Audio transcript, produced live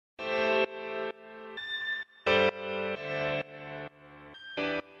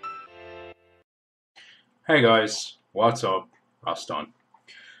Hey guys, what's up? RossDunneIE.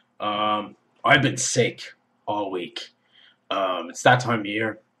 I've been sick all week. It's that time of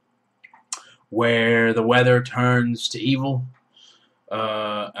year where the weather turns to evil,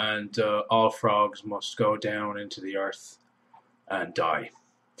 and all frogs must go down into the earth and die.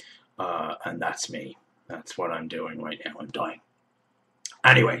 And that's me. That's what I'm doing right now. I'm dying.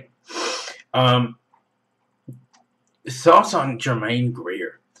 Anyway, um, thoughts on Germaine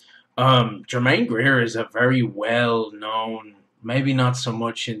Greer. Germaine Greer is a very well known, maybe not so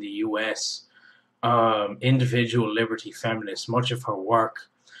much in the US, individual liberty feminist. Much of her work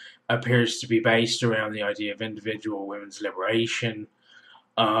appears to be based around the idea of individual women's liberation,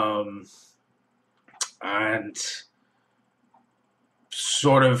 um, and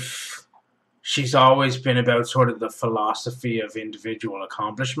sort of she's always been about sort of the philosophy of individual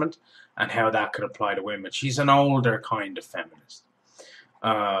accomplishment and how that could apply to women. She's an older kind of feminist,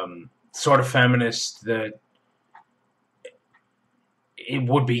 sort of feminist that it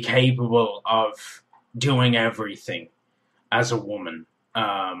would be capable of doing everything as a woman,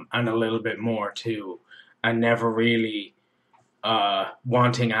 and a little bit more too, and never really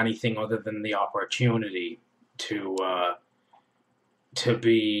wanting anything other than the opportunity to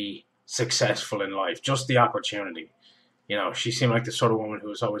be successful in life. Just the opportunity. You know, she seemed like the sort of woman who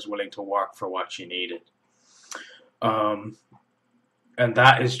was always willing to work for what she needed. Um, and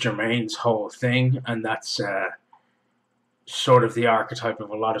that is Germaine's whole thing, and that's sort of the archetype of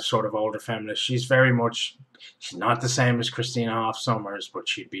a lot of sort of older feminists. She's not the same as Christina Hoff Sommers, but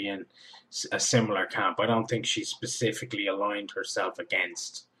she'd be in a similar camp. I don't think she specifically aligned herself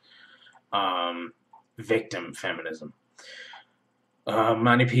against victim feminism.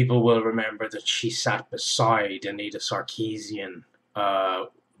 Many people will remember that she sat beside Anita Sarkeesian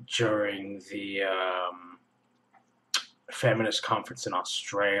during the feminist conference in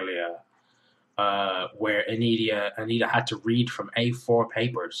Australia, where Anita had to read from A4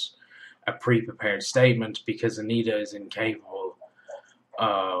 papers a pre-prepared statement because Anita is incapable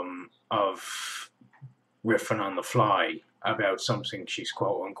of riffing on the fly about something she's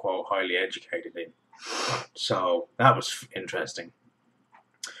quote unquote highly educated in. So that was interesting.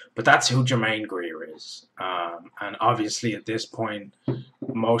 But that's who Germaine Greer is. And obviously at this point,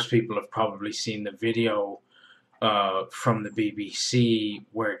 most people have probably seen the video from the BBC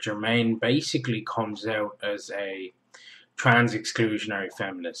where Germaine basically comes out as a trans exclusionary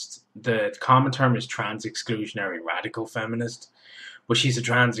feminist. The common term is trans exclusionary radical feminist, but she's a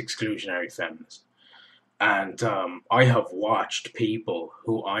trans exclusionary feminist. And I have watched people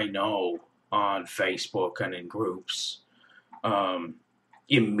who I know on Facebook and in groups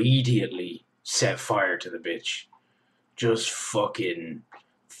immediately set fire to the bitch. Just fucking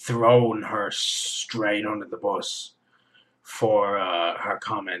thrown her straight under the bus for her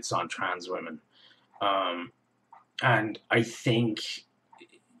comments on trans women. And I think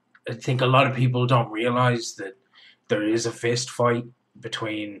a lot of people don't realize that there is a fist fight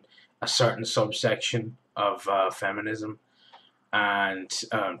between a certain subsection of feminism and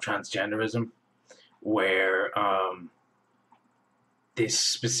transgenderism, where this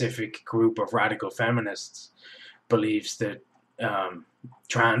specific group of radical feminists believes that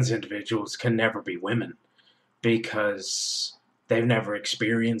trans individuals can never be women because they've never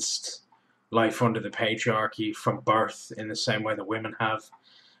experienced life under the patriarchy from birth in the same way that women have.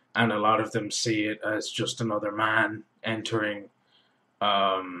 And a lot of them see it as just another man entering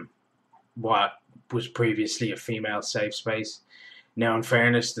what was previously a female safe space. Now, in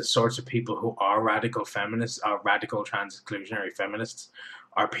fairness, the sorts of people who are radical feminists, are radical trans-exclusionary feminists,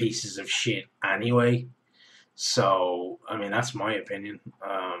 are pieces of shit anyway. So, I mean, that's my opinion.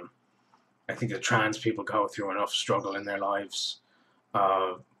 I think that trans people go through enough struggle in their lives.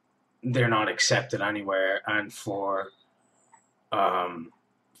 They're not accepted anywhere, and for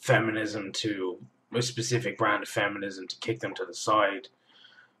feminism to, a specific brand of feminism, to kick them to the side,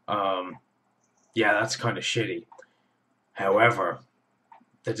 yeah, that's kind of shitty. However,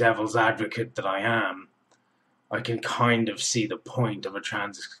 the devil's advocate that I am, I can kind of see the point of a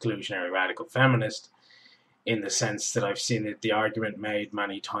trans-exclusionary radical feminist, in the sense that I've seen the argument made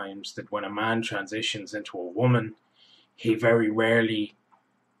many times that when a man transitions into a woman, he very rarely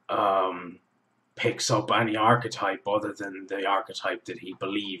picks up any archetype other than the archetype that he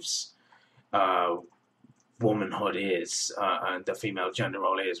believes womanhood is, and the female gender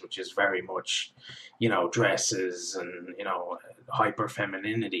role is, which is very much, dresses and, hyper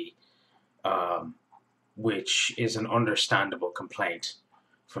femininity, which is an understandable complaint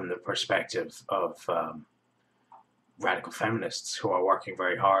from the perspective of radical feminists who are working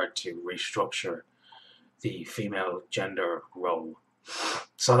very hard to restructure the female gender role.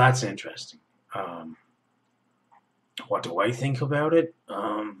 So that's interesting. What do I think about it?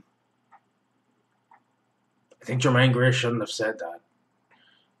 I think Germaine Greer shouldn't have said that.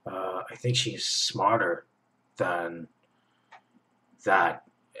 I think she's smarter than that.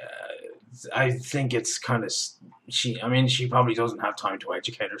 I think it's kind of she. I mean, she probably doesn't have time to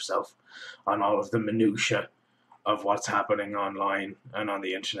educate herself on all of the minutiae of what's happening online and on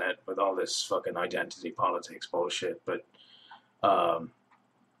the internet with all this fucking identity politics bullshit. But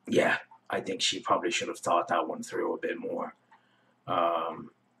yeah, I think she probably should have thought that one through a bit more.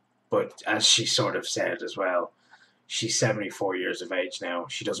 But as she sort of said as well, she's 74 years of age now.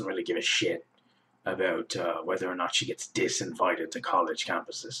 She doesn't really give a shit about whether or not she gets disinvited to college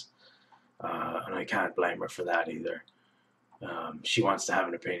campuses. And I can't blame her for that either. She wants to have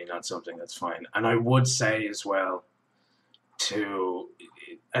an opinion on something, that's fine. And I would say as well,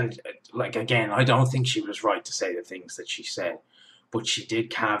 and like again, I don't think she was right to say the things that she said, but she did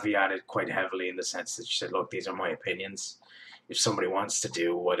caveat it quite heavily in the sense that she said, look, these are my opinions. If somebody wants to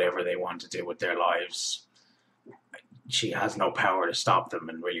do whatever they want to do with their lives, she has no power to stop them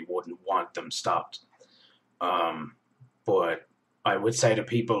and really wouldn't want them stopped. But I would say to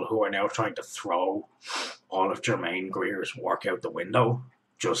people who are now trying to throw all of Germaine Greer's work out the window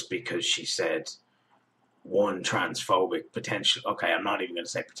just because she said one transphobic potential. Okay, I'm not even going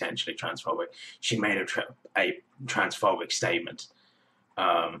to say potentially transphobic. She made a transphobic statement.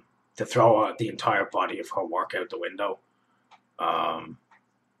 To throw out the entire body of her work out the window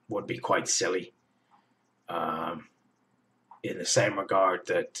would be quite silly. In the same regard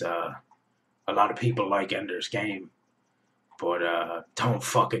that a lot of people like Ender's Game, but don't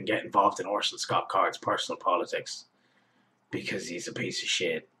fucking get involved in Orson Scott Card's personal politics because he's a piece of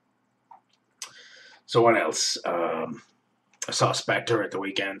shit. So what else? I saw Spectre at the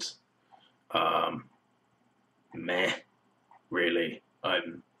weekend. Meh, really.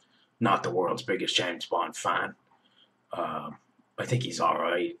 I'm not the world's biggest James Bond fan. I think he's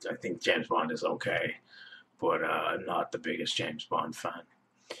alright. I think James Bond is okay, but I'm not the biggest James Bond fan.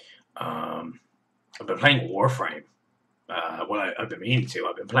 I've been playing Warframe. I've been meaning to.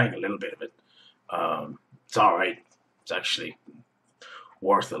 I've been playing a little bit of it. It's alright. It's actually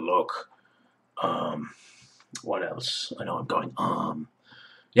worth a look. What else? I know I'm going,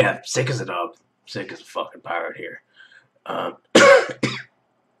 yeah, sick as a dog. Sick as a fucking parrot here.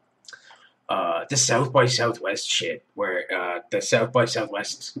 This South by Southwest shit, where the South by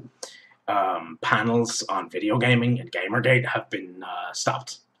Southwest panels on video gaming and Gamergate have been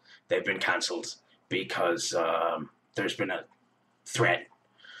stopped. They've been cancelled because there's been a threat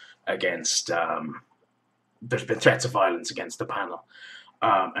against. There's been threats of violence against the panel.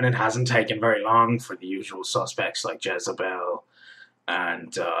 And it hasn't taken very long for the usual suspects like Jezebel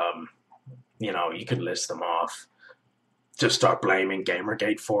and, you can list them off, to start blaming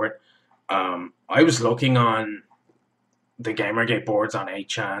Gamergate for it. I was looking on the Gamergate boards on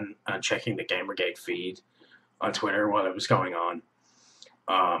 8chan and checking the Gamergate feed on Twitter while it was going on.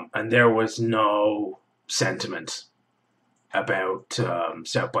 And there was no sentiment about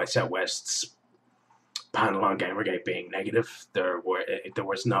South by Southwest's panel on Gamergate being negative. There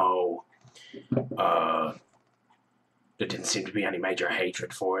was no there didn't seem to be any major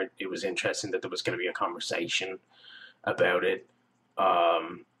hatred for it. It was interesting that there was going to be a conversation about it.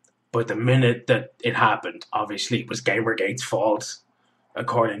 But the minute that it happened, obviously it was Gamergate's fault,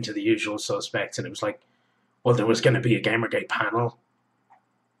 according to the usual suspects. And it was like, well, there was going to be a Gamergate panel.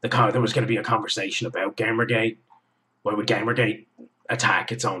 There was going to be a conversation about Gamergate. Why would Gamergate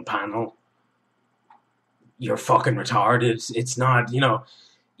attack its own panel? You're fucking retarded. It's not, you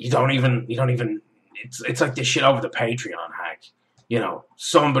don't even, it's like this shit over the Patreon hack.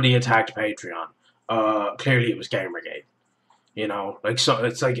 Somebody attacked Patreon. Clearly it was Gamergate. So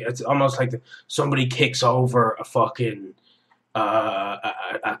it's almost like somebody kicks over a fucking,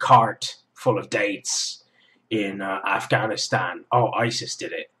 a cart full of dates in Afghanistan. Oh, ISIS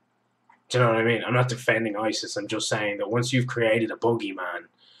did it. Do you know what I mean? I'm not defending ISIS. I'm just saying that once you've created a boogeyman,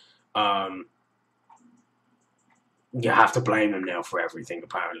 you have to blame him now for everything,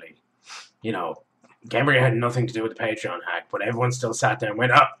 apparently. Gamergate had nothing to do with the Patreon hack, but everyone still sat there and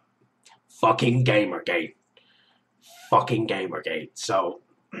went, oh, fucking Gamergate. Fucking Gamergate. So,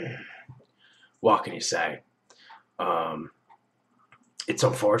 what can you say? It's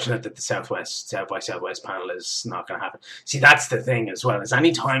unfortunate that the South by Southwest panel is not going to happen. See, that's the thing as well, is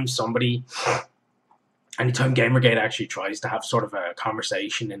anytime Gamergate actually tries to have sort of a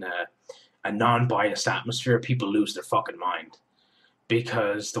conversation in a non-biased atmosphere, people lose their fucking mind.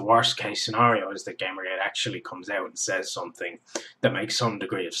 Because the worst case scenario is that Gamergate actually comes out and says something that makes some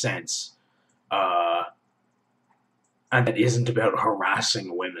degree of sense. And that isn't about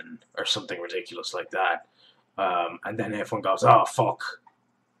harassing women or something ridiculous like that. And then everyone goes, oh, fuck.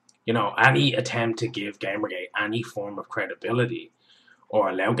 You know, any attempt to give Gamergate any form of credibility or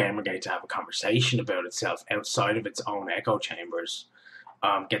allow Gamergate to have a conversation about itself outside of its own echo chambers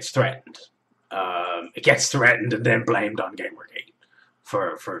gets threatened. It gets threatened and then blamed on Gamergate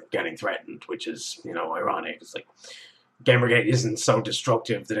for getting threatened, which is, you know, ironic. It's like Gamergate isn't so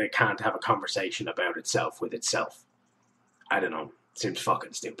destructive that it can't have a conversation about itself with itself. I don't know. Seems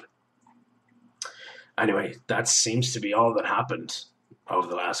fucking stupid. Anyway, that seems to be all that happened over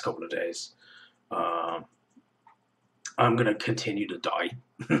the last couple of days. I'm going to continue to die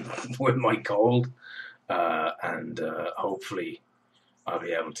with my cold, and hopefully I'll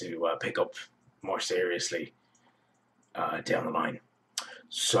be able to pick up more seriously down the line.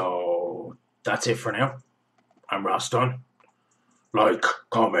 So that's it for now. I'm RossDunneIE. Like,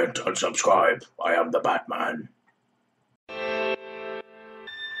 comment, and subscribe. I am the Batman.